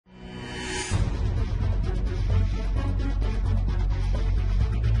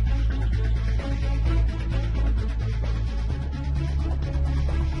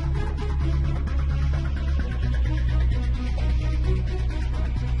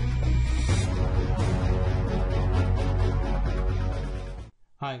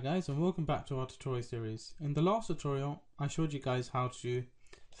Hi guys, and welcome back to our tutorial series. In the last tutorial I showed you guys how to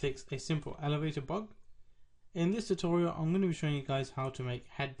fix a simple elevator bug. In this tutorial I'm going to be showing you guys how to make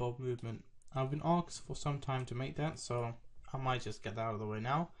head bob movement. I've been asked for some time to make that, so I might just get that out of the way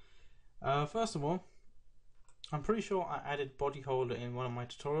now. First of all, I'm pretty sure I added body holder in one of my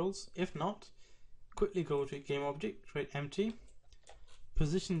tutorials. If not, quickly go to game object, create empty,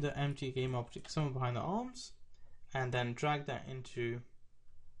 position the empty game object somewhere behind the arms, and then drag that into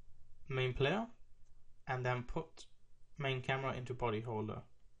main player, and then put main camera into body holder.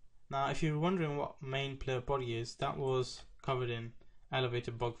 Now if you're wondering what main player body is, that was covered in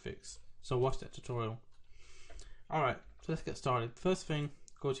elevator bug fix, so watch that tutorial. Alright, so let's get started. First thing,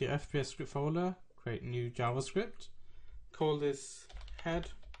 go to your FPS script folder, create new JavaScript, call this head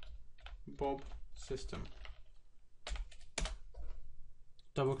bob system.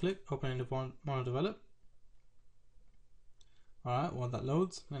 Double click, open into mono-develop. Alright, while that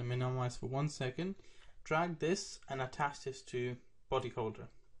loads, I'm going to minimize for 1 second. Drag this and attach this to body holder.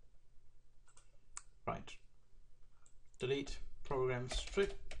 Right. Delete program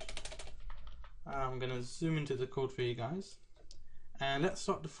strict. I'm going to zoom into the code for you guys. And let's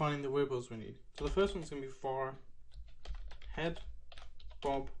start defining the variables we need. So the first one's going to be for head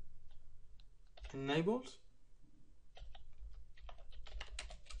bob enabled.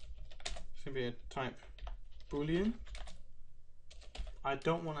 It's going to be a type boolean. I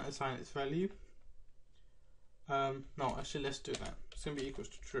don't want to assign its value. No, actually let's do that. It's going to be equals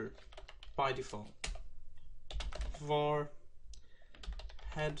to true by default. For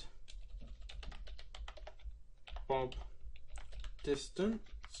head bob distance,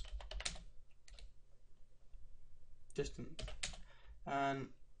 and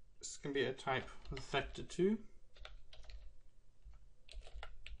it's going to be a type vector2.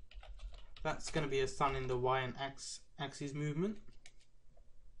 That's going to be assigning the y and x axis movement.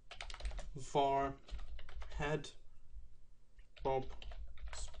 For head bob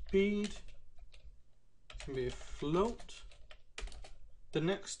speed, it's going to be a float. The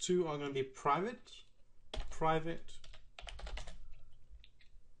next two are going to be private.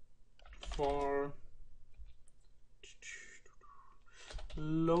 For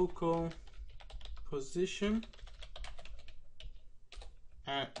local position,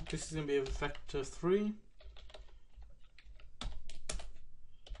 this is going to be a vector3.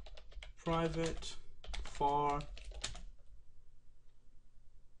 Private for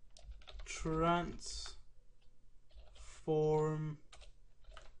transform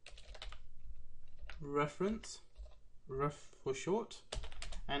reference, ref for short,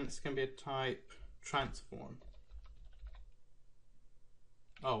 and it's going to be a type transform.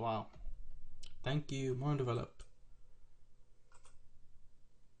 Oh wow, thank you, mono-develop.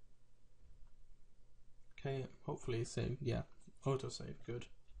 Okay, hopefully save, yeah, autosave, good.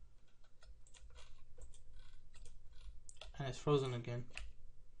 And it's frozen again.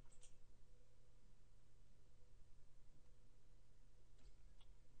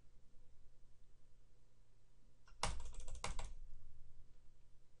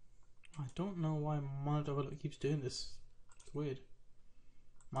 I don't know why mono-develop keeps doing this. It's weird.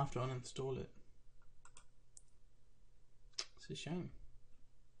 I have to uninstall it. It's a shame.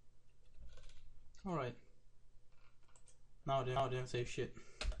 Alright. Now it didn't save shit.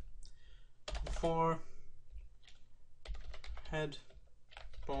 For head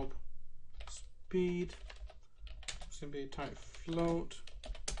bob speed, it's going to be type float.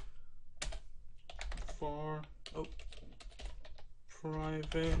 For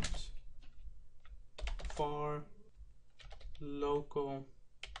private for local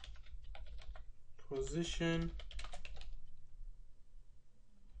position,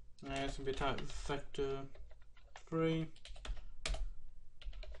 and it's going to be type vector3.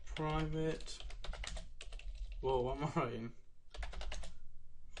 Private, whoa, what am I writing?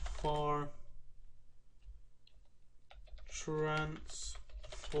 For transform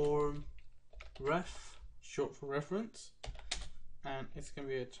ref, short for reference, and it's going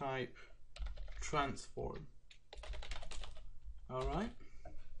to be a type transform. Alright,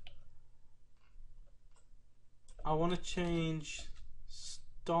 I want to change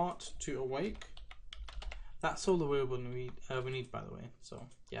start to awake. That's all the variable we need, by the way. So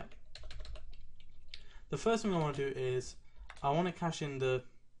yeah, the first thing I want to do is I want to cache in the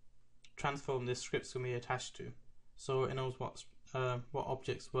transform this script's going to be attached to, so it knows what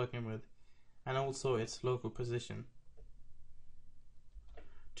object's working with, and also its local position.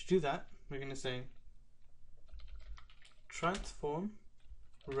 To do that, we're going to say transform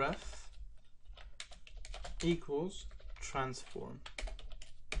ref equals transform,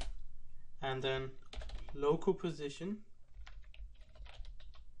 and then local position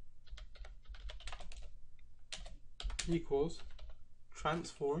equals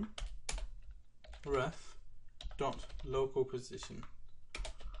transform ref dot local position.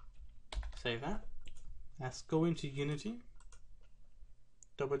 Save that. Let's go into Unity,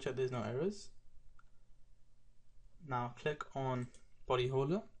 double check there's no errors. Now click on body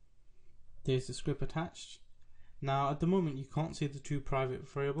holder, there's the script attached. Now at the moment you can't see the two private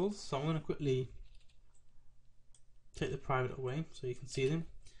variables, so I'm going to quickly take the private away so you can see them.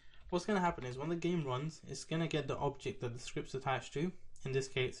 What's going to happen is when the game runs, it's going to get the object that the script's attached to. In this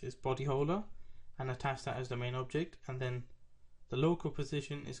case it's body holder, and attach that as the main object, and then the local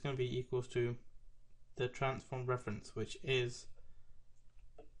position is going to be equals to the transform reference, which is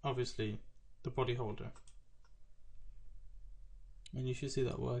obviously the body holder. And you should see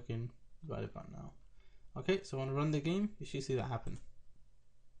that working right about now. Okay, so when I run the game, you should see that happen.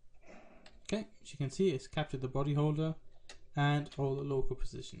 Okay, as you can see, it's captured the body holder and all the local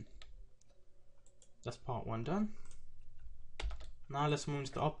position. That's part one done. Now let's move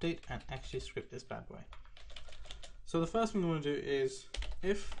into the update and actually script this bad boy. So the first thing we want to do is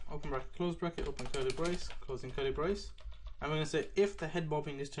if open bracket, close bracket, open curly brace, closing curly brace. I'm going to say if the head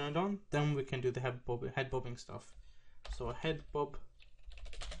bobbing is turned on, then we can do the head bobbing stuff. So head bob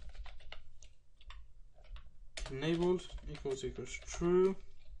enabled equals true.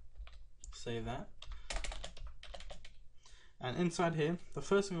 Save that. And inside here, the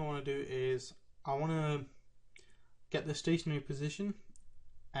first thing I want to do is I want to get the stationary position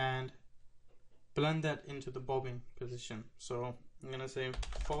and blend that into the bobbing position. So I'm going to say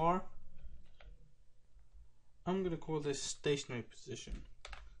for, I'm going to call this stationary position.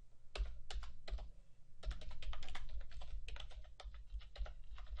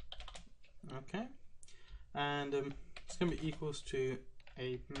 Okay, and it's going to be equals to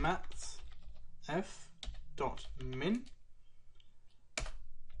a maths f dot min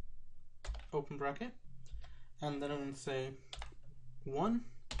open bracket, and then I'm going to say 1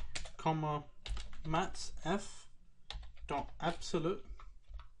 comma maths f dot absolute,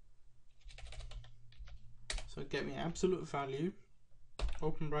 so get me absolute value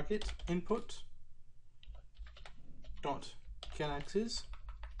open bracket input dot get axis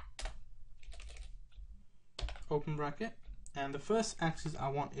open bracket, and the first axis I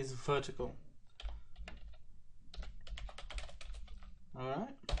want is vertical. Alright,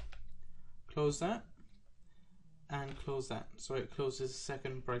 close that and close that, so it closes the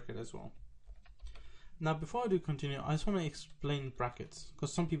second bracket as well. Now before I do continue, I just want to explain brackets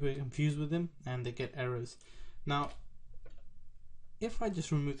because some people are confused with them and they get errors. Now if I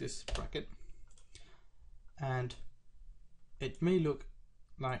just remove this bracket, and it may look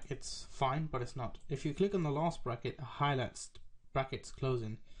like it's fine, but it's not. If you click on the last bracket, it highlights brackets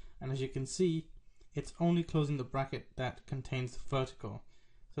closing, and as you can see, it's only closing the bracket that contains vertical.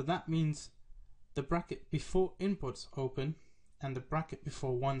 So that means the bracket before inputs open and the bracket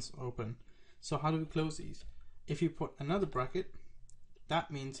before ones open. So how do we close these? If you put another bracket,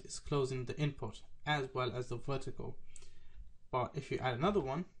 that means it's closing the input as well as the vertical. But if you add another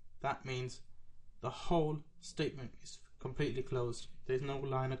one, that means the whole statement is completely closed. There's no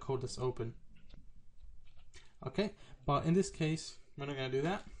line of code that's open. Okay, but in this case, we're not going to do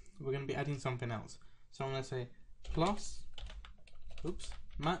that. We're going to be adding something else. So I'm going to say plus,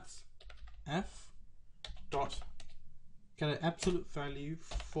 maths f dot get an absolute value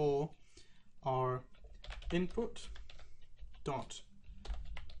for our input dot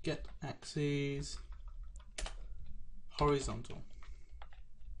get axis horizontal.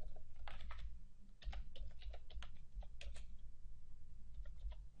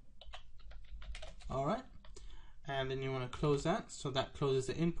 Alright, and then you want to close that, so that closes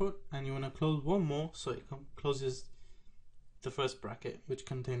the input, and you want to close one more so it closes the first bracket which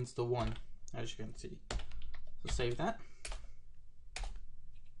contains the 1, as you can see. So save that.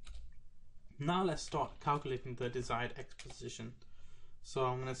 Now let's start calculating the desired x position. So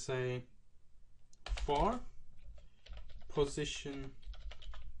I'm going to say for position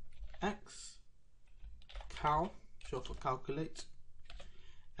x cal, short for calculate,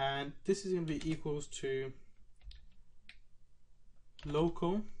 and this is going to be equals to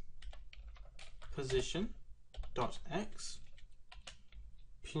local position dot x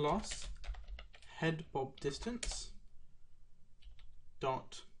plus head bob distance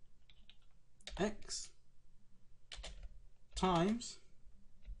dot x times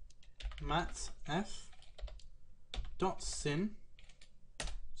maths f dot sin,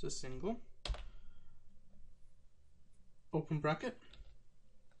 it's a single open bracket,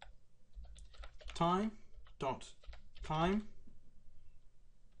 time dot time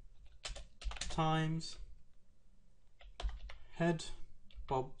times head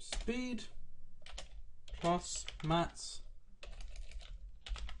bob speed plus maths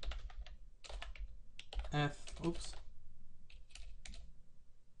f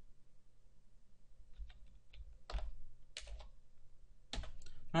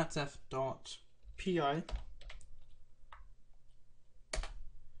maths f dot pi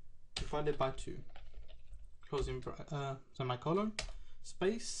divided by 2, closing semicolon,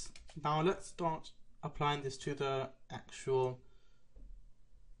 space. Now let's start applying this to the actual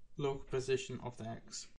local position of the x.